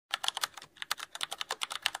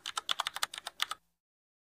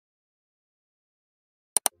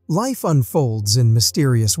Life unfolds in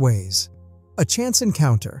mysterious ways. A chance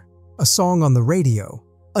encounter, a song on the radio,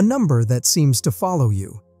 a number that seems to follow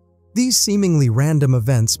you. These seemingly random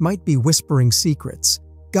events might be whispering secrets,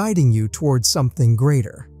 guiding you towards something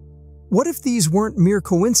greater. What if these weren't mere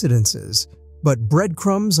coincidences, but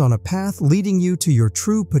breadcrumbs on a path leading you to your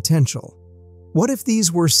true potential? What if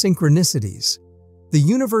these were synchronicities, the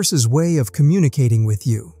universe's way of communicating with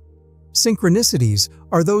you? Synchronicities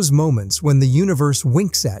are those moments when the universe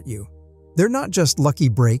winks at you. They're not just lucky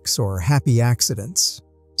breaks or happy accidents.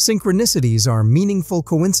 Synchronicities are meaningful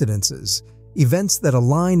coincidences, events that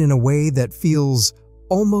align in a way that feels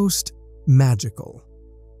almost magical.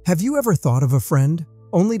 Have you ever thought of a friend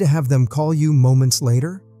only to have them call you moments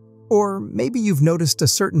later? Or maybe you've noticed a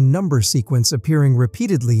certain number sequence appearing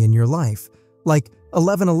repeatedly in your life, like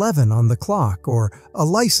 1111 on the clock or a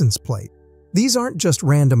license plate. These aren't just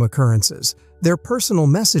random occurrences, they're personal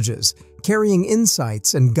messages, carrying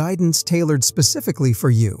insights and guidance tailored specifically for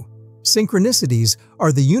you. Synchronicities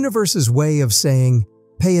are the universe's way of saying,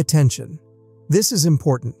 pay attention. This is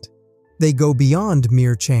important. They go beyond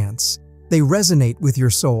mere chance. They resonate with your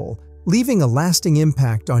soul, leaving a lasting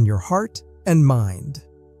impact on your heart and mind.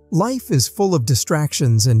 Life is full of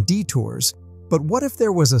distractions and detours, but what if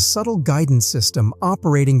there was a subtle guidance system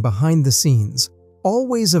operating behind the scenes,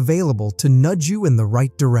 always available to nudge you in the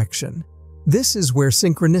right direction? This is where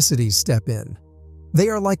synchronicities step in. They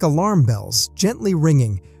are like alarm bells, gently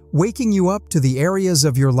ringing, waking you up to the areas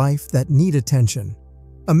of your life that need attention.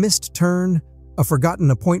 A missed turn, a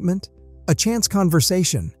forgotten appointment, a chance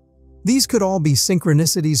conversation. These could all be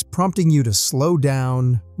synchronicities prompting you to slow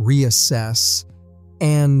down, reassess,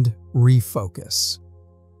 and refocus.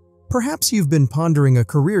 Perhaps you've been pondering a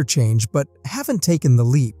career change but haven't taken the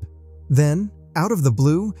leap. Then, out of the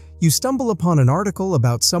blue, you stumble upon an article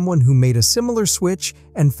about someone who made a similar switch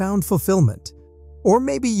and found fulfillment. Or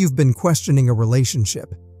maybe you've been questioning a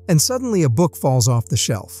relationship, and suddenly a book falls off the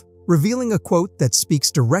shelf, revealing a quote that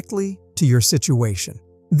speaks directly to your situation.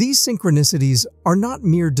 These synchronicities are not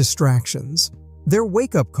mere distractions. They're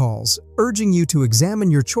wake-up calls, urging you to examine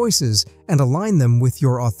your choices and align them with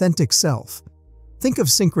your authentic self. Think of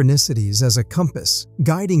synchronicities as a compass,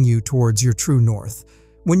 guiding you towards your true north.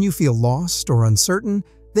 When you feel lost or uncertain,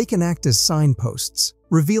 they can act as signposts,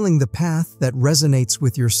 revealing the path that resonates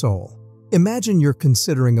with your soul. Imagine you're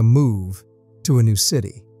considering a move to a new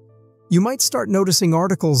city. You might start noticing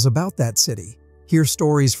articles about that city, hear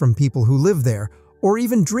stories from people who live there, or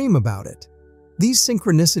even dream about it. These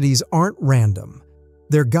synchronicities aren't random.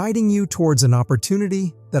 They're guiding you towards an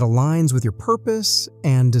opportunity that aligns with your purpose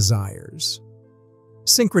and desires.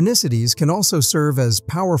 Synchronicities can also serve as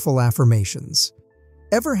powerful affirmations.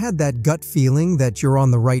 Ever had that gut feeling that you're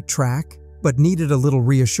on the right track, but needed a little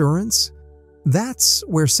reassurance? That's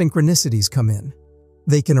where synchronicities come in.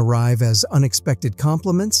 They can arrive as unexpected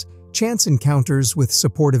compliments, chance encounters with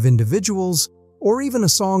supportive individuals, or even a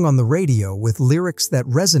song on the radio with lyrics that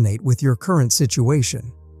resonate with your current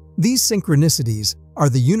situation. These synchronicities are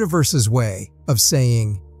the universe's way of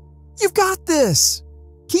saying, "You've got this!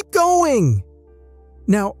 Keep going!"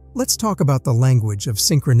 Now, let's talk about the language of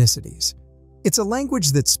synchronicities. It's a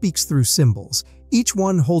language that speaks through symbols, each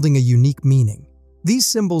one holding a unique meaning. These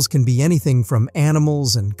symbols can be anything from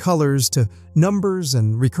animals and colors to numbers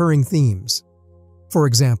and recurring themes. For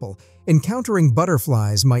example, encountering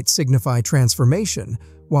butterflies might signify transformation,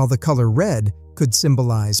 while the color red could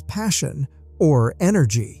symbolize passion or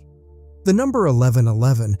energy. The number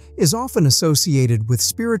 1111 is often associated with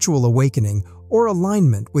spiritual awakening or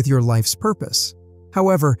alignment with your life's purpose.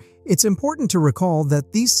 However, it's important to recall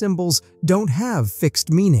that these symbols don't have fixed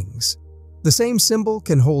meanings. The same symbol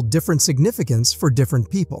can hold different significance for different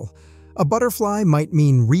people. A butterfly might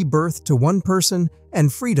mean rebirth to one person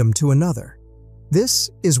and freedom to another. This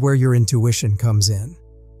is where your intuition comes in.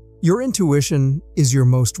 Your intuition is your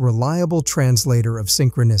most reliable translator of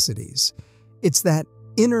synchronicities. It's that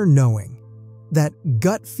inner knowing, that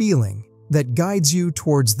gut feeling that guides you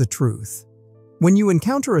towards the truth. When you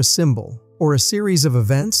encounter a symbol or a series of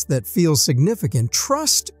events that feel significant,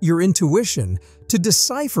 trust your intuition to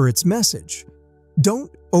decipher its message. Don't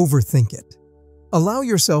overthink it. Allow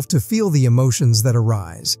yourself to feel the emotions that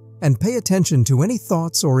arise and pay attention to any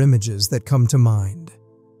thoughts or images that come to mind.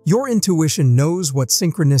 Your intuition knows what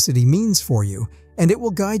synchronicity means for you, and it will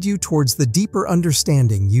guide you towards the deeper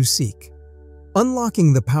understanding you seek.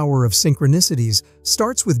 Unlocking the power of synchronicities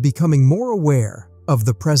starts with becoming more aware of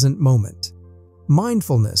the present moment.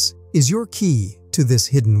 Mindfulness is your key to this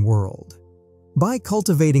hidden world. By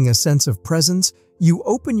cultivating a sense of presence, you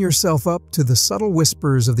open yourself up to the subtle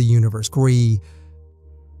whispers of the universe.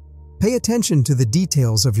 Pay attention to the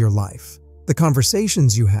details of your life, the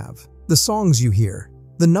conversations you have, the songs you hear,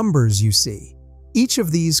 the numbers you see. Each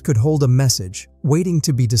of these could hold a message waiting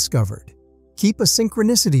to be discovered. Keep a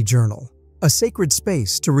synchronicity journal, a sacred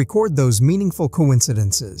space to record those meaningful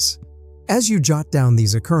coincidences. As you jot down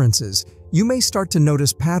these occurrences, you may start to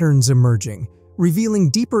notice patterns emerging, revealing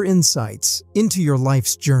deeper insights into your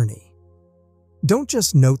life's journey. Don't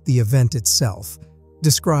just note the event itself.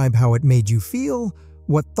 Describe how it made you feel,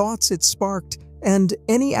 what thoughts it sparked, and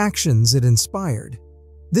any actions it inspired.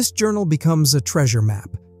 This journal becomes a treasure map,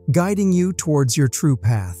 guiding you towards your true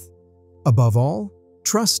path. Above all,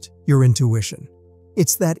 trust your intuition.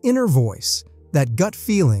 It's that inner voice, that gut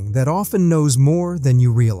feeling that often knows more than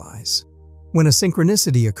you realize. When a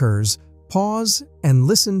synchronicity occurs, pause and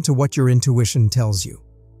listen to what your intuition tells you.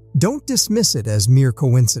 Don't dismiss it as mere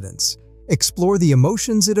coincidence. Explore the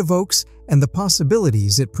emotions it evokes and the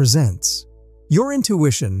possibilities it presents. Your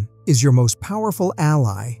intuition is your most powerful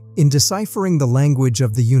ally in deciphering the language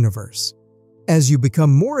of the universe. As you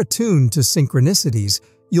become more attuned to synchronicities,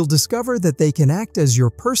 you'll discover that they can act as your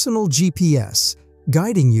personal GPS,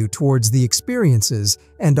 guiding you towards the experiences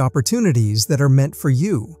and opportunities that are meant for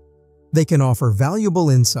you. They can offer valuable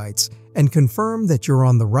insights and confirm that you're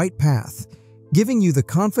on the right path, giving you the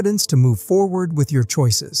confidence to move forward with your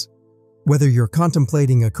choices. Whether you're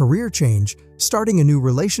contemplating a career change, starting a new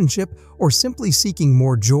relationship, or simply seeking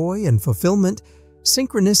more joy and fulfillment,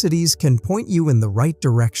 synchronicities can point you in the right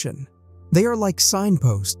direction. They are like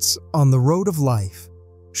signposts on the road of life,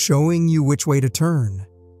 showing you which way to turn.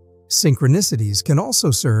 Synchronicities can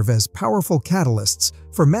also serve as powerful catalysts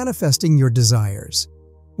for manifesting your desires.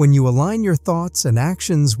 When you align your thoughts and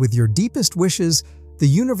actions with your deepest wishes, the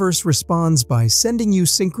universe responds by sending you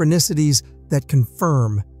synchronicities that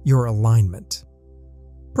confirm your alignment.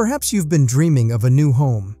 Perhaps you've been dreaming of a new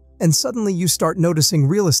home, and suddenly you start noticing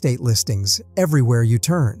real estate listings everywhere you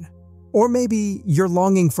turn. Or maybe you're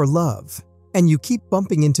longing for love, and you keep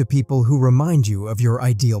bumping into people who remind you of your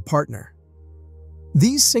ideal partner.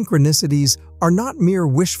 These synchronicities are not mere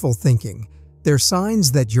wishful thinking. They're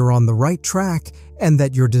signs that you're on the right track and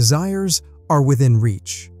that your desires are within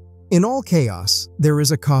reach. In all chaos, there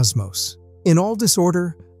is a cosmos. In all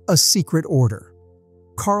disorder, a secret order.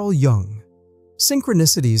 Carl Jung.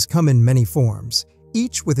 Synchronicities come in many forms,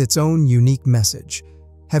 each with its own unique message.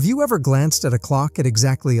 Have you ever glanced at a clock at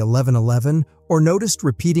exactly 11:11 or noticed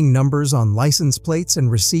repeating numbers on license plates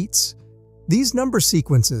and receipts? These number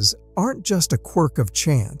sequences aren't just a quirk of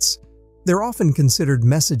chance. They're often considered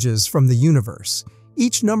messages from the universe,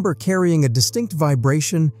 each number carrying a distinct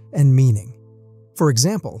vibration and meaning. For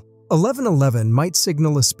example, 11:11 might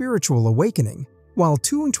signal a spiritual awakening, while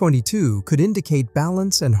 2 and 22 could indicate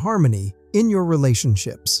balance and harmony in your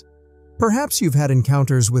relationships. Perhaps you've had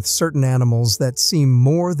encounters with certain animals that seem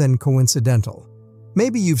more than coincidental.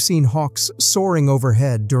 Maybe you've seen hawks soaring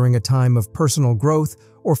overhead during a time of personal growth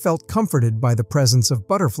or felt comforted by the presence of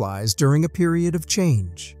butterflies during a period of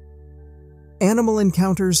change. Animal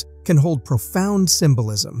encounters can hold profound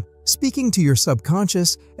symbolism, speaking to your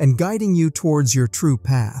subconscious and guiding you towards your true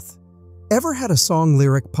path. Ever had a song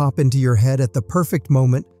lyric pop into your head at the perfect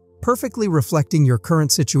moment, perfectly reflecting your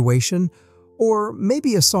current situation? Or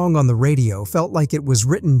maybe a song on the radio felt like it was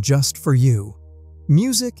written just for you.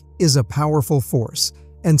 Music is a powerful force,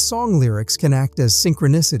 and song lyrics can act as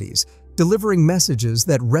synchronicities, delivering messages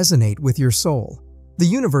that resonate with your soul. The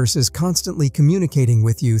universe is constantly communicating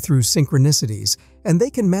with you through synchronicities, and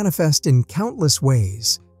they can manifest in countless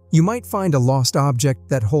ways. You might find a lost object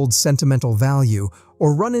that holds sentimental value,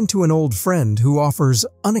 or run into an old friend who offers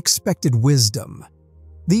unexpected wisdom.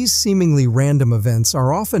 These seemingly random events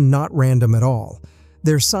are often not random at all.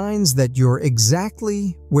 They're signs that you're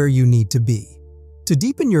exactly where you need to be. To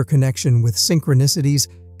deepen your connection with synchronicities,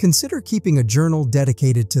 consider keeping a journal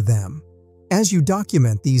dedicated to them. As you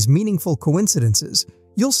document these meaningful coincidences,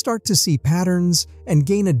 you'll start to see patterns and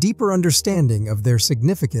gain a deeper understanding of their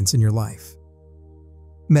significance in your life.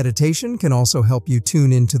 Meditation can also help you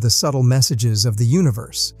tune into the subtle messages of the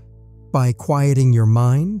universe. By quieting your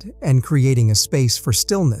mind and creating a space for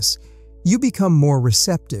stillness, you become more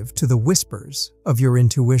receptive to the whispers of your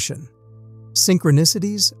intuition.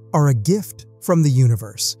 Synchronicities are a gift from the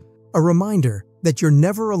universe, a reminder that you're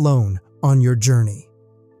never alone on your journey.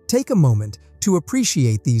 Take a moment to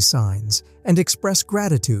appreciate these signs and express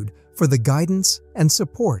gratitude for the guidance and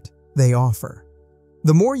support they offer.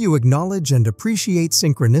 The more you acknowledge and appreciate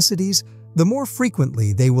synchronicities, the more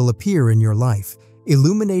frequently they will appear in your life,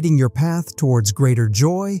 illuminating your path towards greater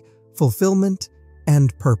joy, fulfillment,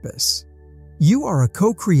 and purpose. You are a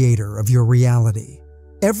co-creator of your reality.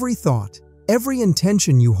 Every thought, every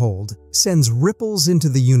intention you hold sends ripples into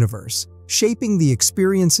the universe, shaping the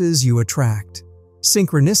experiences you attract.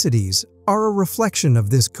 Synchronicities are a reflection of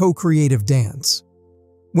this co-creative dance.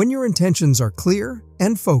 When your intentions are clear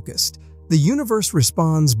and focused, the universe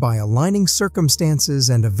responds by aligning circumstances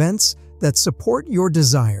and events that support your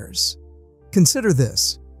desires. Consider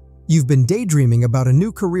this. You've been daydreaming about a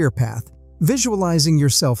new career path, visualizing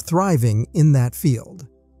yourself thriving in that field.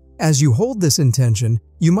 As you hold this intention,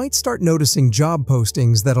 you might start noticing job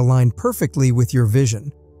postings that align perfectly with your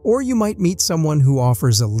vision, or you might meet someone who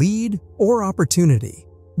offers a lead or opportunity.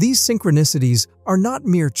 These synchronicities are not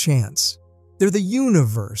mere chance. They're the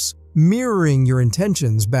universe mirroring your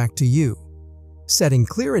intentions back to you. Setting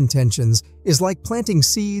clear intentions is like planting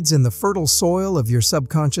seeds in the fertile soil of your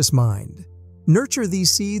subconscious mind. Nurture these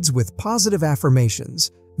seeds with positive affirmations,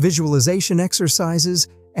 visualization exercises,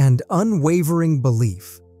 and unwavering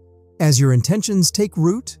belief. As your intentions take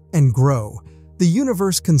root and grow, the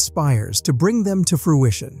universe conspires to bring them to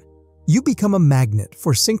fruition. You become a magnet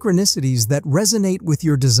for synchronicities that resonate with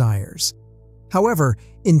your desires. However,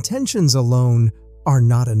 intentions alone are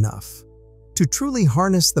not enough. To truly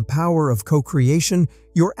harness the power of co-creation,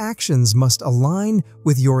 your actions must align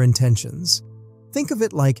with your intentions. Think of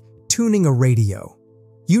it like tuning a radio.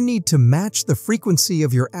 You need to match the frequency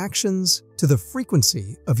of your actions to the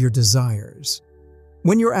frequency of your desires.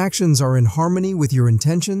 When your actions are in harmony with your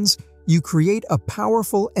intentions, you create a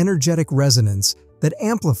powerful energetic resonance that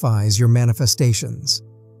amplifies your manifestations.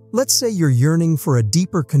 Let's say you're yearning for a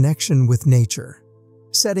deeper connection with nature.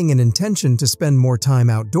 Setting an intention to spend more time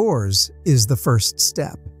outdoors is the first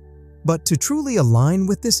step. But to truly align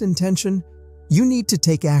with this intention, you need to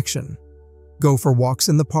take action. Go for walks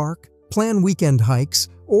in the park, plan weekend hikes,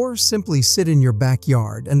 or simply sit in your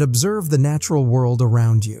backyard and observe the natural world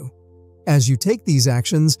around you. As you take these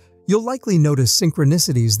actions, you'll likely notice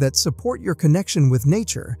synchronicities that support your connection with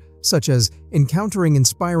nature, such as encountering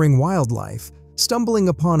inspiring wildlife, stumbling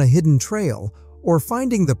upon a hidden trail, or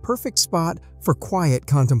finding the perfect spot for quiet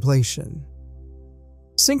contemplation.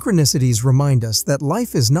 Synchronicities remind us that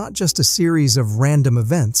life is not just a series of random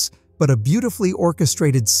events, but a beautifully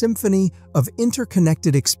orchestrated symphony of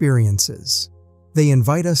interconnected experiences. They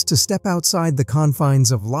invite us to step outside the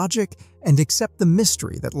confines of logic and accept the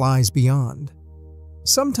mystery that lies beyond.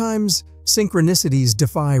 Sometimes, synchronicities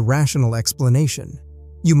defy rational explanation.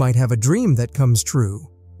 You might have a dream that comes true,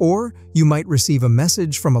 or you might receive a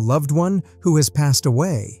message from a loved one who has passed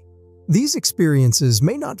away. These experiences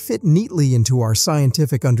may not fit neatly into our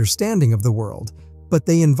scientific understanding of the world, but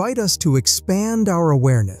they invite us to expand our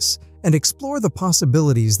awareness and explore the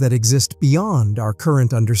possibilities that exist beyond our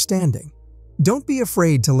current understanding. Don't be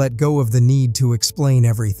afraid to let go of the need to explain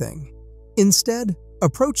everything. Instead,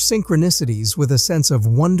 approach synchronicities with a sense of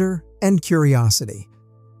wonder and curiosity.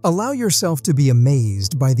 Allow yourself to be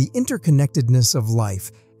amazed by the interconnectedness of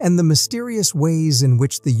life and the mysterious ways in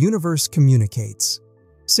which the universe communicates.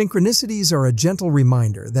 Synchronicities are a gentle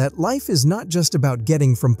reminder that life is not just about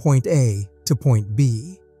getting from point A to point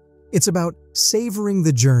B. It's about savoring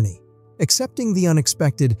the journey, accepting the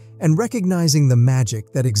unexpected, and recognizing the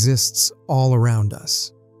magic that exists all around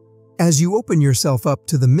us. As you open yourself up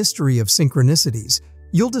to the mystery of synchronicities,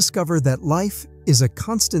 you'll discover that life is a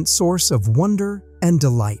constant source of wonder and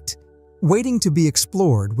delight, waiting to be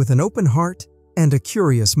explored with an open heart and a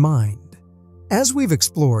curious mind. As we've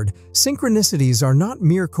explored, synchronicities are not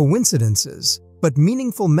mere coincidences, but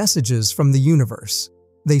meaningful messages from the universe.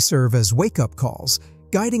 They serve as wake-up calls,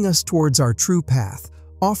 guiding us towards our true path,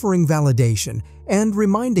 offering validation, and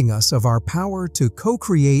reminding us of our power to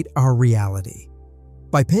co-create our reality.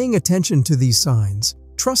 By paying attention to these signs,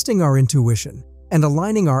 trusting our intuition, and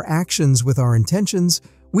aligning our actions with our intentions,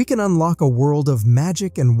 we can unlock a world of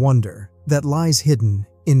magic and wonder that lies hidden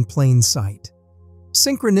in plain sight.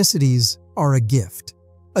 Synchronicities are a gift,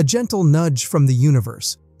 a gentle nudge from the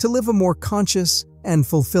universe to live a more conscious and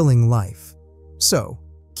fulfilling life. So,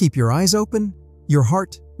 keep your eyes open, your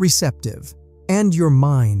heart receptive, and your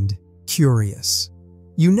mind curious.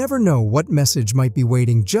 You never know what message might be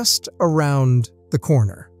waiting just around the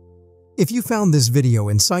corner. If you found this video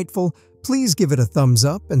insightful, please give it a thumbs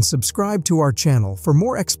up and subscribe to our channel for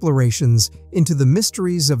more explorations into the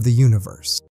mysteries of the universe.